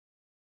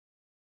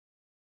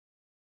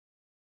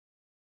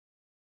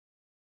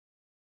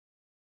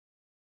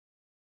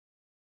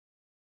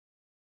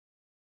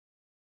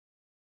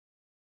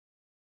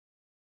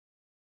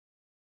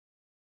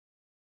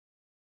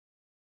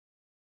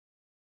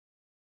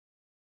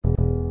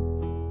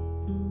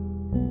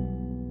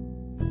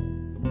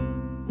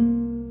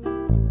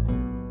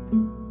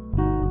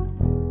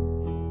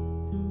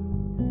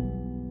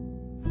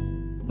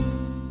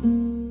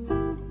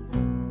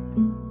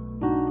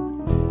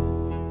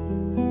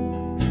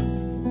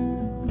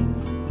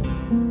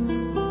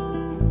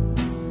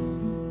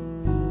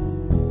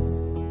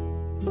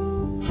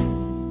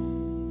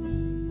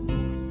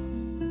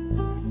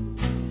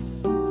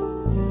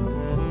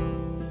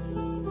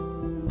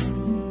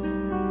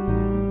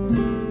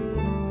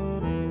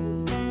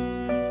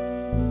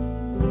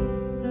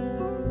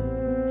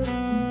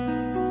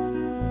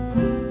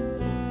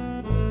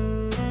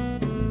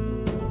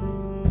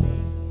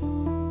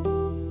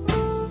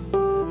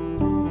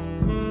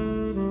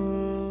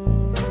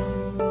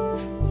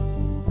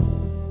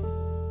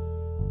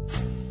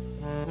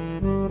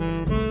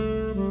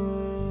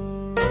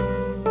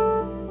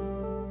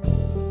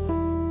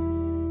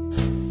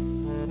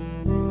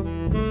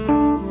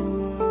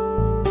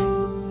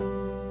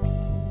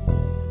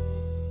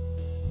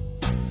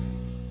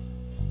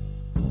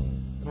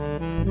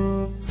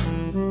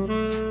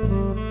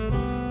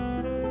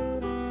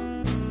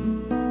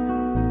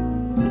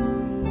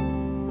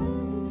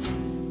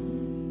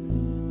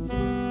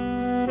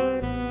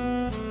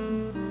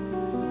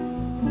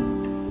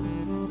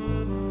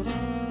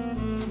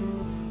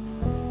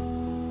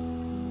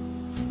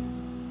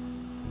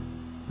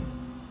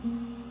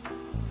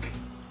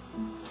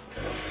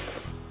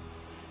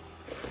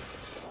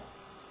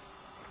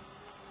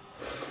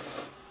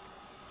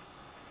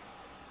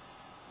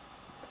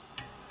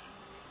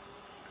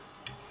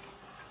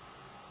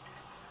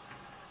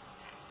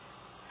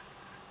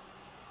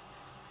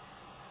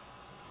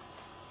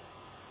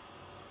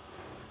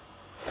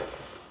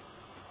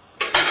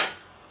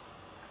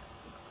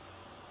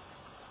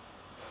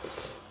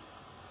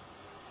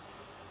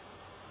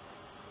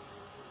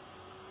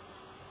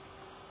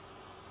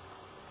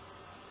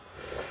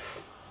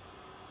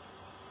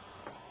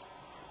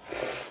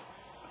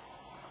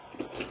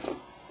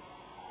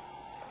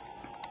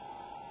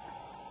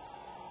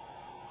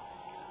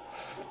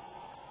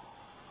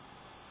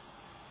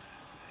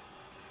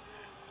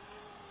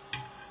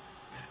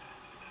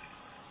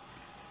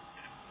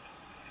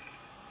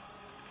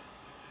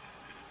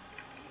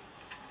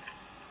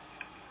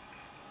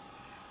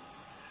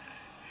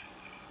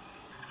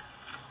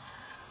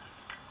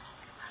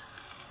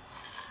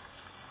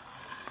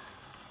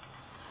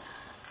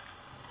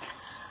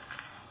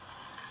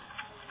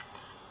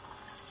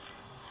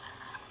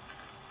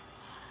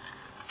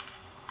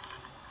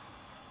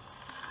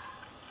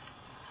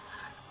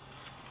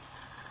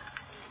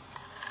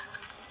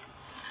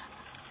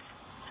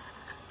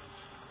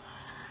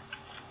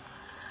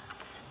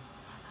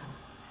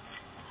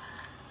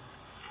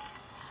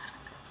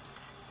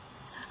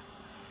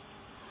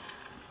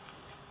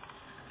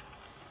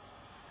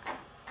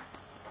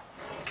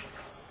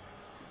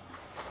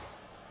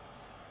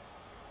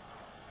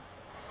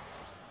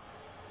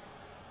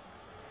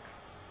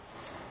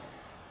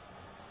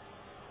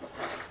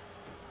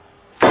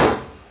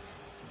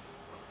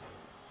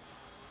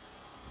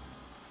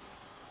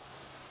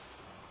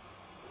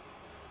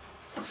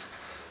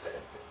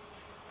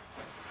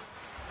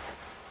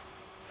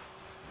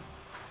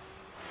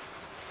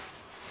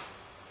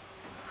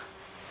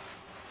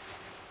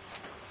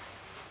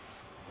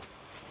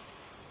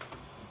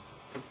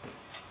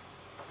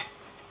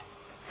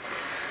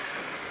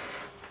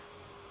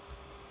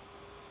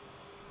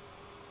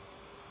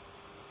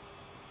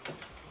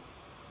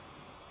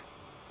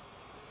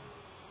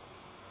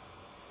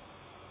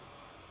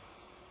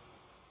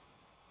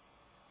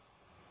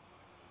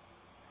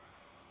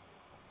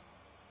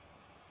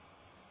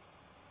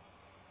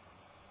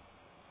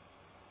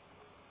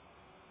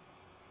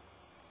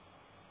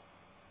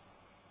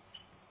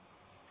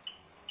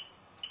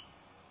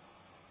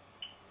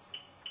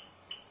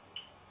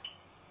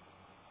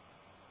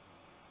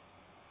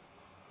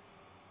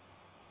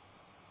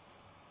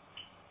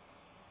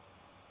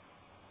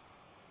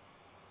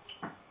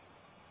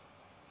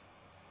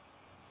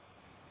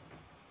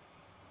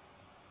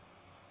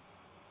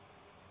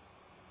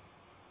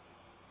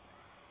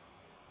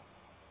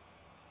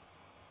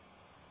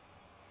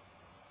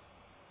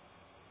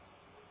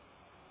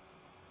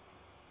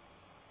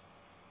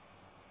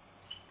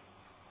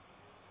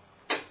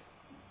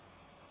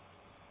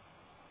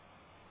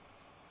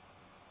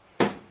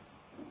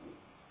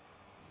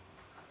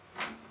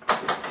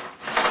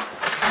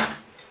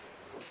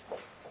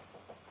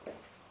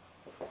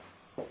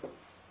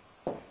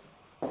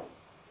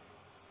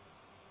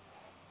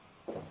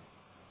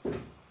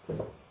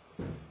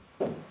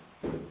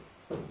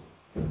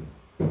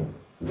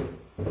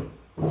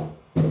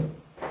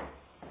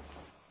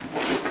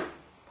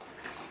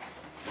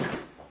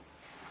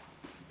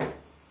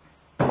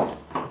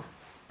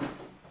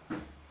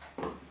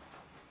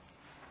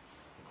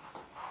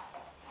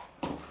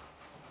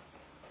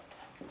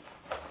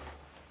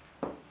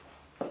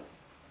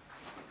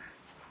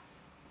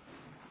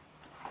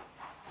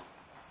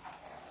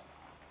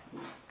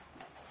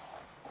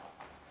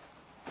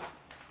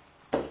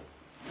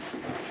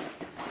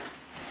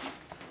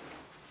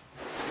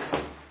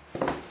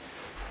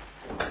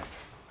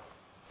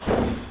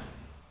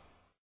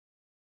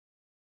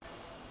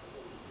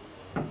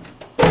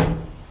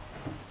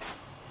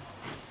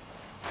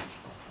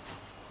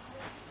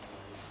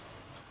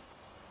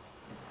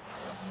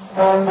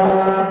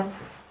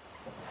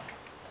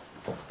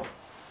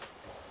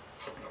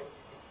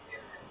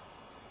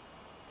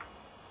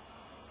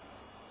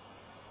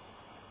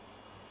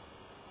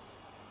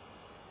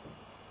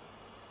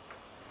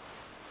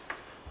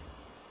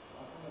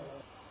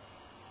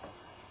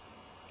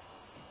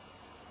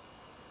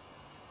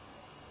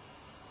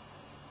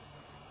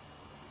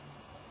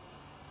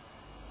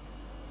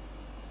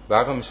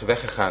Waarom is ze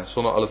weggegaan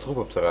zonder alle troep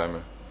op te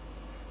ruimen?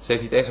 Ze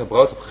heeft niet eens haar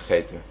brood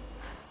opgegeten.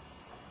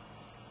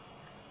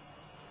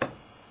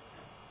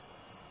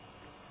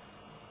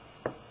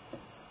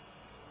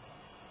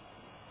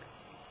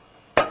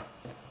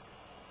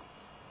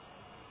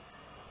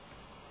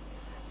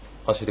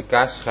 Als je de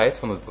kaas scheidt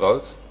van het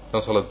brood,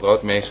 dan zal het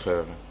brood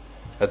meescheuren.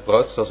 Het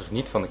brood zal zich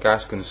niet van de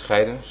kaas kunnen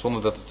scheiden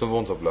zonder dat het een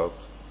wond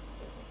oploopt.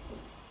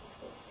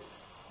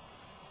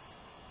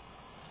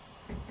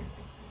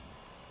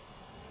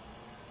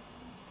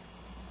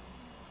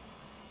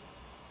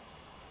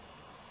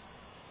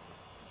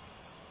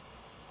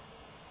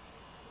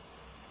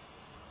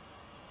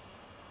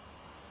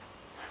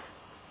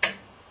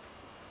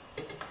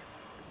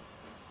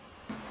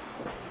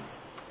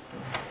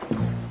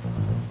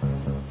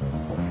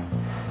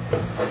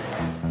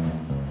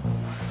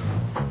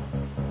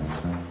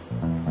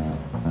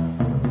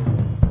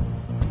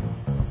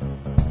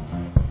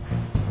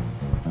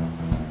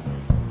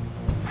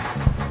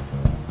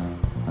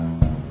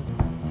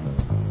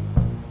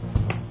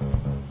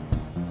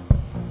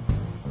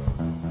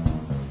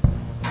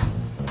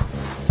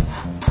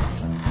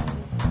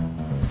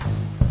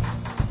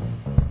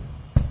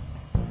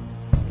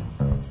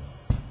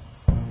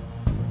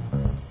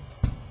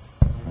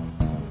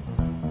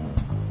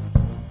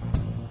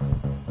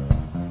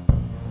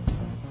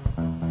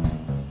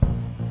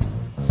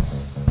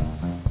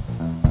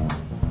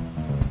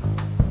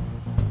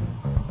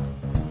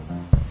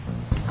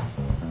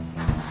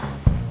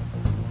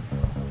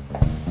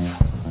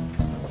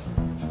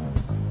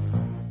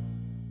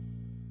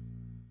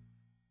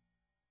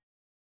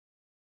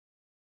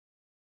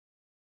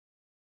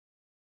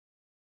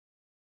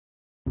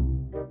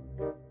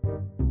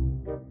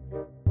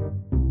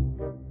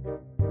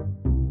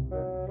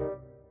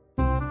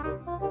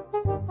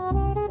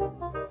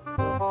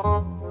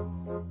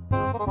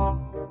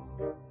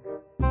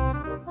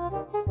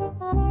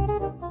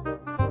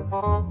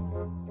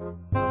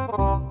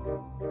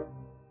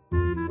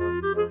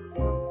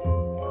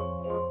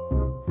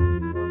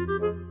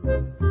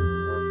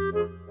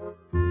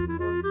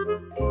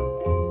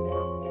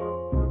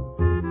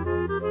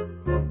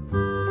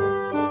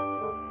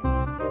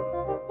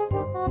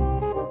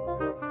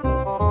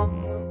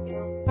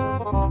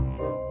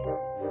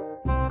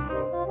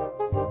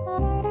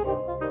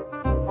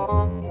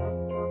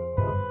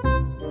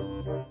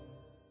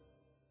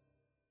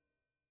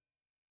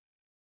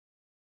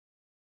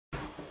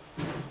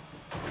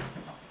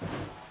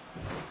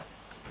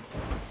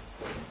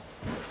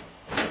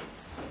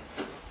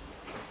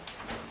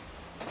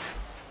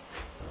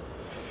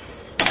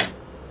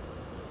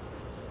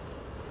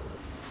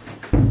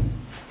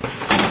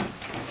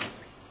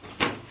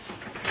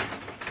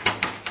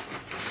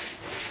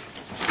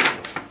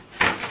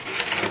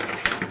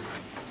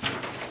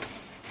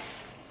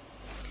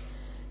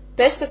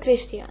 Beste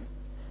Christian,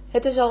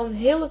 het is al een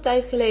hele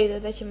tijd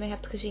geleden dat je me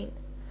hebt gezien.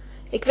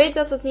 Ik weet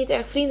dat het niet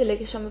erg vriendelijk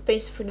is om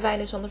opeens te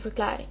verdwijnen zonder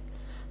verklaring,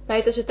 maar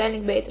het is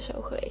uiteindelijk beter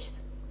zo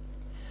geweest.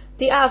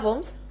 Die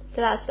avond,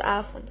 de laatste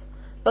avond,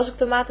 was ik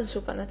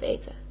tomatensoep aan het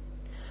eten.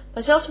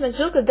 Maar zelfs met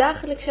zulke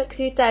dagelijkse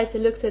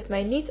activiteiten lukte het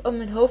mij niet om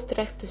mijn hoofd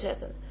terecht te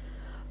zetten.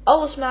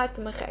 Alles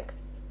maakte me gek.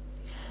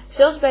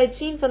 Zelfs bij het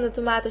zien van de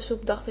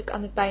tomatensoep dacht ik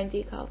aan de pijn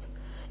die ik had.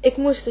 Ik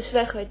moest dus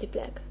weg uit die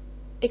plek.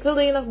 Ik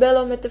wilde je nog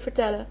bellen om het te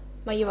vertellen,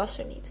 maar je was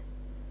er niet.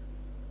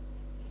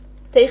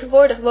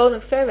 Tegenwoordig woon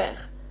ik ver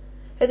weg.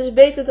 Het is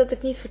beter dat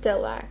ik niet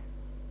vertel waar.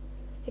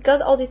 Ik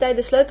had al die tijd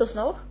de sleutels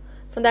nog,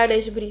 vandaar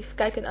deze brief,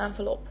 kijk een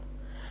envelop.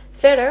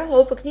 Verder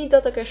hoop ik niet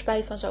dat ik er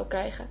spijt van zou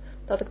krijgen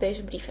dat ik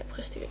deze brief heb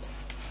gestuurd.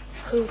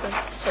 Groeten,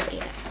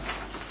 Sabrina.